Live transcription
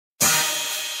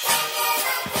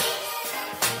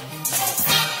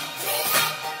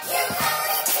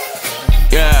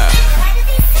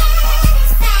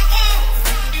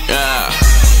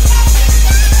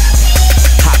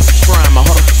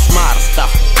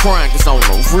crying, cause on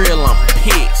the real I'm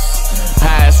pissed.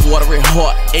 Eyes watery,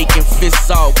 heart aching, fists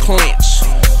all clenched.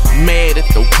 Mad at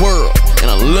the world in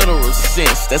a literal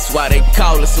sense. That's why they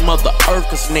call us Mother Earth,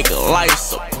 cause nigga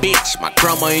life's a bitch. My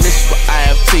grandma ain't this for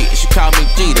IFT, and she called me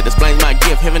G. That explains my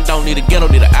gift. Heaven don't need a ghetto,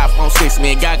 need an iPhone 6.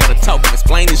 Me and God gotta talk and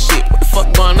explain this shit. What the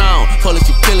fuck going on? Police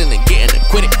you killing and getting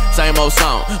acquitted. Same old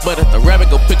song. But if the rabbit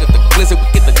go pick up the glizzy, we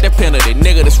get the death penalty.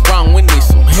 Nigga that's wrong, we need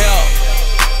some help.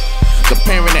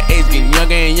 Comparing the age getting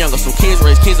younger and younger. Some kids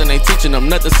raise kids and they teaching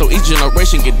them nothing. So each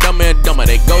generation get dumber and dumber.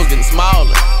 They goals getting smaller.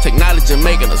 Technology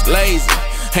making us lazy.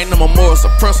 Ain't no more morals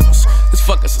or principles. This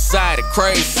fucking society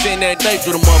crazy. Sitting that day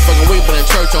through the motherfucking week, but in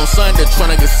church on Sunday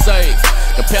trying to get saved.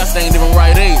 The pastor ain't even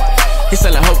right either. He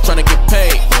selling hope trying to get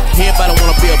paid. Everybody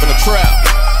wanna be up in the trap.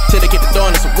 Till they get the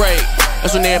door and it's a raid.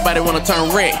 That's when everybody wanna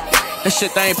turn red. That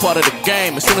shit they ain't part of the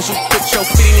game. As soon as you put your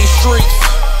feet in these streets,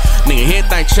 nigga,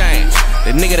 everything change.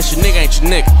 That nigga that's your nigga ain't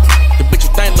your nigga. The bitch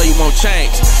you think love you won't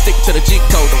change. Stick to the G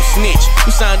code, don't snitch.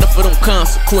 You signed up for them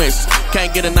consequences.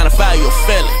 Can't get a 9 to 5, you a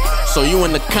felon. So you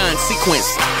in the consequence.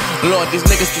 Lord, these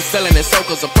niggas keep selling their soul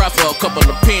cause a price for a couple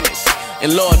of pennies.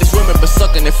 And Lord, these women been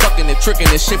sucking and fucking and tricking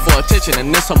this shit for attention.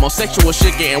 And this homosexual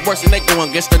shit getting worse and they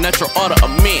going against the natural order of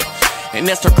men. And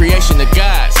that's the creation of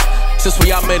gods. Since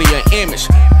we all made an image,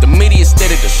 the media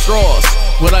steady destroys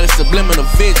with all these subliminal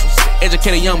visions.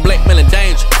 Educated young black men in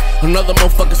danger. Another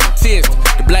motherfucker statistic.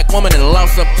 The black woman and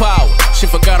lost her power. She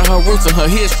forgot her roots and her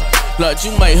history. Lord,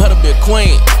 you made her to be a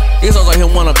queen. These hoes out here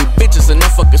wanna be bitches, and them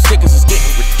fucking stickers is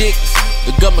getting ridiculous.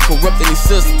 The government corrupting these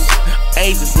systems.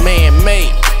 AIDS is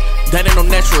man-made. That ain't no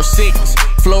natural sickness.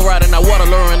 Fluoride in our water,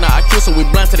 lowering our IQ, so we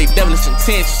blind to they devilish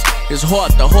intentions. It's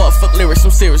hard to hard, fuck lyrics, I'm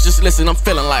serious. Just listen, I'm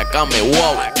feeling like I'm at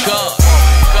war with God.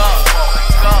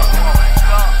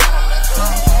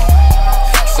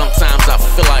 Sometimes I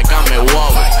feel like I'm at war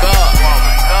with God.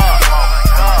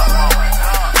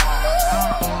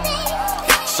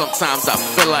 Sometimes I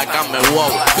feel like I'm at war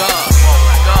with God.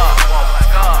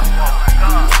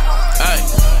 Hey,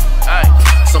 hey.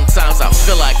 Sometimes I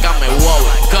feel like I'm at war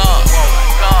with God.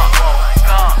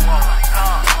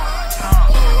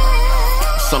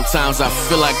 Sometimes I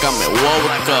feel like I'm at war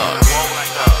with God.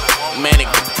 Manic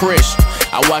depression.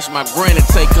 I watch my granny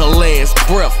take her last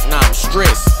breath. Now I'm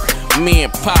stressed. Me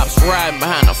and Pops riding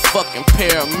behind the fucking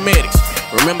paramedics.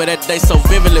 Remember that day so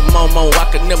vividly, Momo, I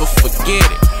could never forget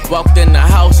it. Walked in the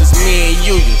house, it's me and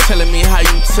you telling me how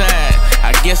you tired.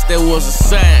 I guess that was a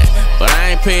sign, but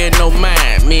I ain't paying no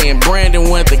mind. Me and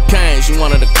Brandon went the Canes. You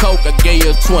wanted a Coke, I gave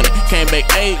you a 20. Came back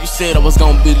 8, you said I was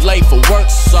gonna be late for work,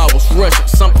 so I was rushing.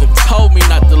 Something told me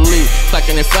not to leave.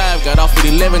 Clocking at 5, got off at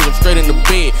 11, jumped straight in the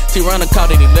bed. T-Ronna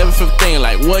called at 11:15,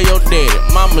 like, where your daddy?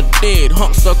 Mama dead,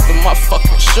 hump sucked in my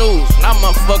fucking shoes. Not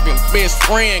my fucking best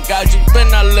friend, God, you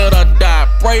better not let her die.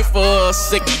 Pray for her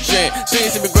second chance. She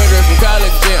used to be graduated from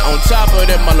college, yeah. On top of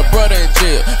that, my little brother in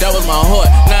jail. That was my heart,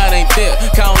 now it ain't there.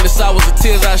 Countless hours of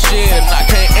tears I shed, and I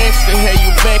can't actually have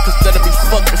you back, cause that'll be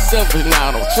fucking selfish.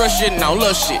 Now I don't trust shit, now I don't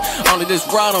love shit. Only this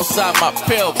rod on side my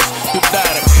pelvis. You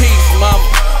died in peace, mama,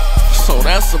 so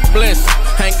that's a blessing.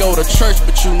 Ain't go to church,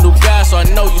 but you knew God, so I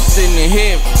know you sitting in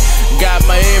heaven. Got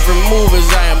my every move as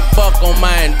I embark on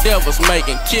my endeavors,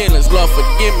 making killings. Lord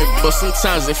forgive me, but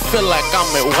sometimes it feel like I'm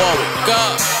at war with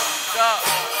God.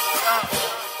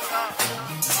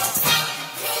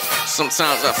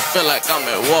 Sometimes I feel like I'm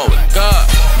at war with God.